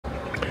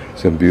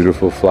Some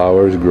beautiful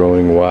flowers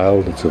growing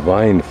wild. It's a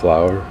vine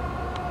flower.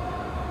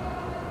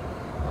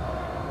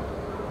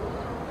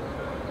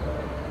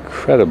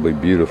 Incredibly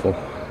beautiful,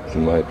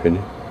 in my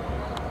opinion.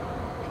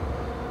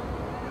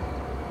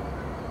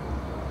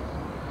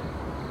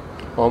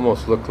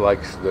 Almost look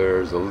like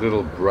there's a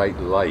little bright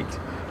light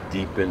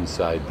deep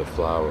inside the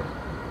flower.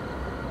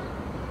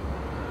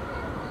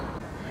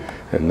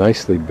 And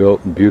nicely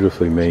built and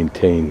beautifully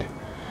maintained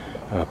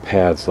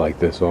paths like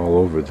this all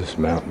over this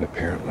mountain,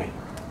 apparently.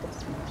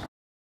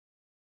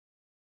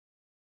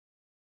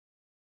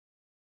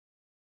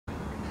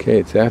 Okay,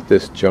 it's at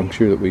this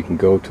juncture that we can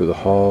go to the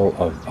Hall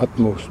of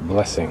Utmost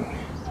Blessing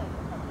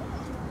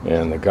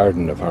and the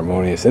Garden of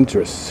Harmonious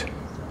Interests.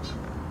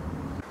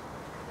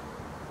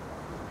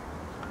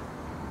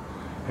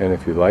 And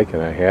if you like,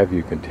 and I have,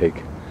 you can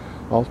take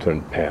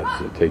alternate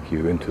paths that take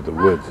you into the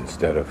woods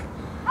instead of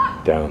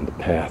down the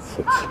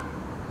paths.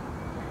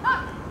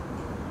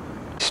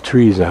 These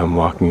trees I'm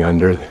walking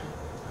under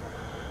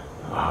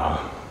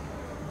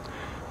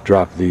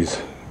drop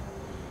these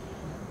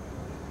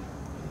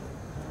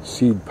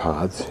seed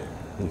pods.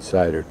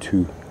 Inside are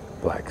 2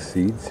 black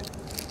seeds.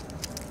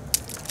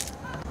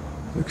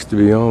 Looks to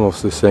be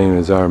almost the same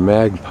as our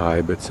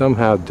magpie, but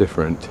somehow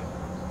different.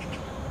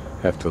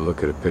 Have to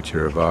look at a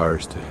picture of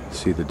ours to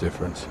see the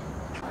difference.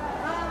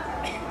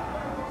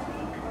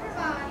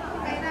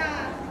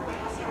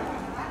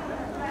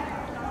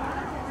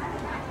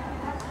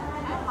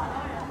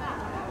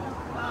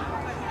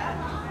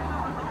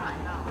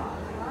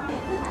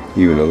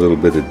 Even a little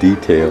bit of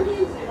detail.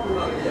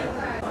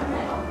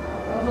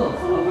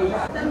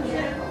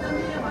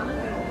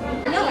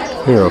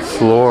 Here, a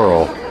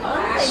floral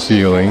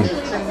ceiling.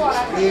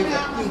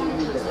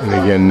 And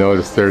again,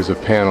 notice there's a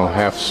panel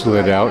half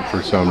slid out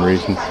for some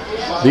reason.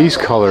 These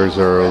colors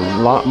are a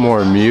lot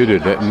more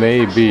muted. It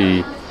may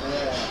be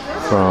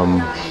from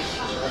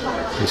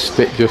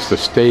just the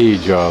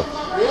stage of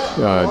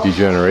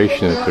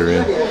degeneration that they're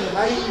in.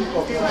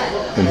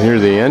 And here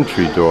the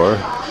entry door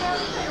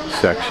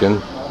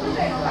section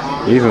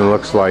even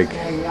looks like,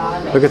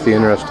 look at the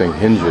interesting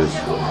hinges.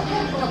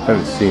 I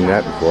haven't seen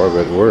that before,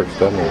 but it works,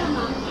 doesn't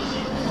it?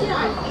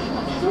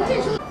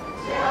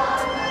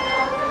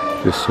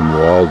 Just some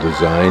wall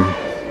design,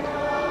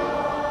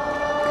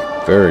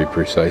 very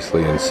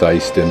precisely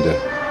incised into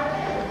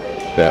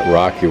that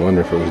rock. You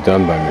wonder if it was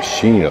done by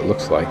machine. It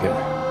looks like it.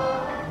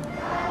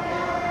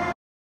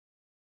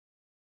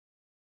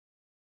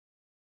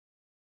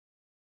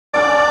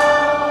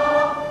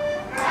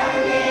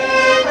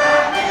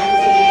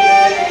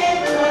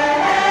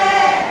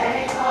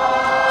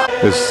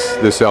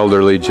 This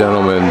elderly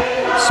gentleman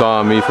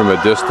saw me from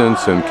a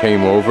distance and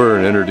came over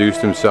and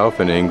introduced himself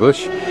in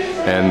English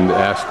and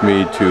asked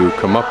me to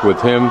come up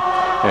with him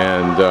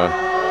and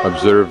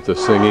observe the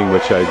singing,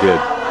 which I did.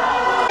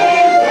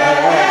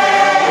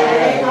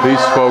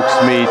 These folks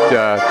meet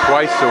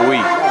twice a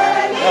week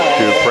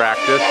to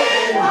practice.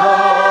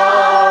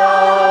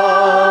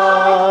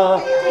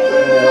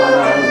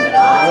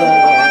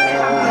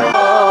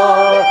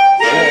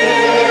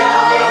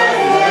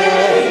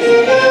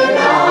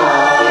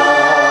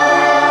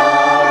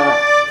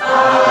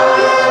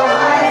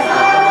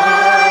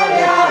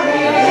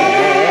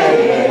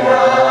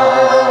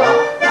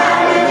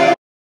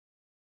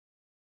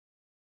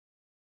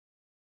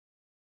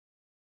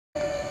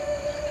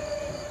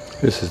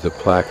 This is the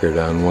placard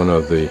on one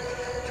of the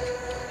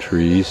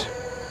trees.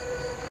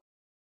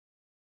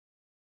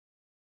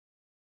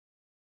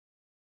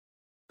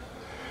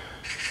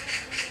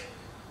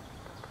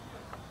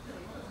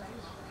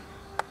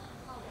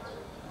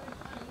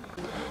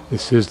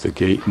 This is the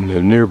gate,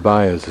 and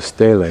nearby is a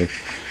stele,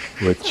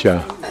 which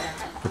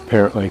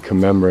apparently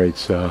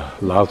commemorates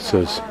Lao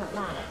Tzu's,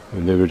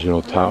 the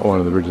original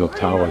one of the original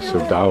Taoists or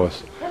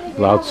Taoists,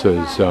 Lao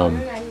Tzu's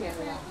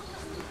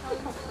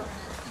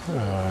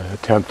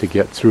attempt to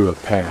get through a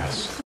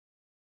pass.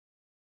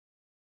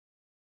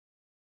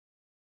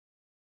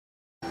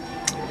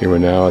 Here we're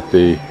now at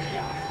the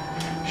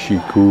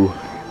Xlequ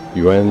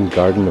Yuan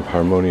Garden of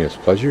Harmonious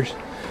Pleasures,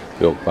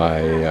 built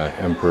by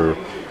Emperor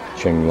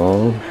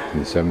Chenglong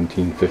in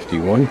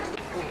 1751.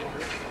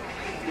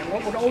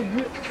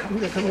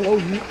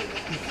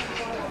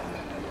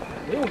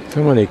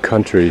 So many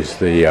countries,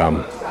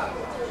 the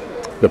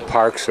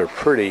parks are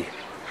pretty,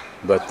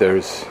 but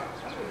there's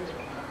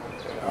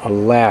a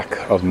lack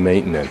of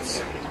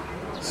maintenance,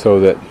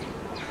 so that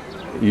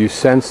you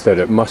sense that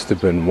it must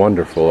have been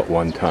wonderful at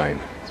one time,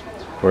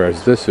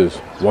 whereas this is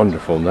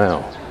wonderful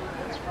now.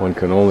 One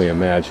can only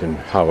imagine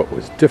how it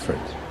was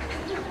different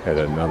at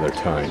another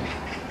time,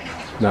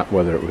 not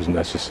whether it was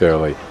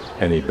necessarily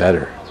any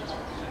better.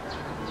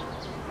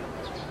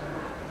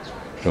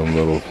 Some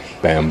little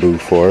bamboo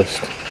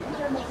forest.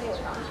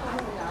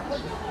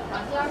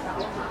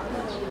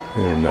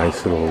 And a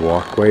nice little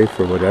walkway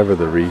for whatever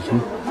the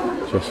reason.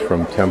 Just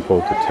from temple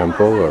to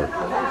temple, or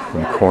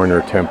from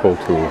corner temple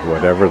to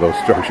whatever those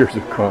structures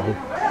are called,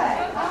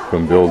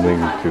 from building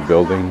to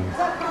building.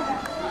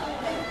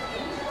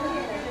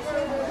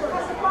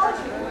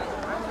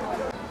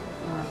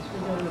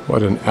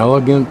 What an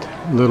elegant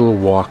little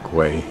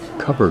walkway,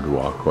 covered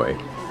walkway,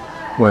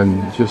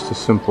 when just a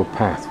simple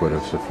path would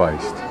have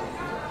sufficed.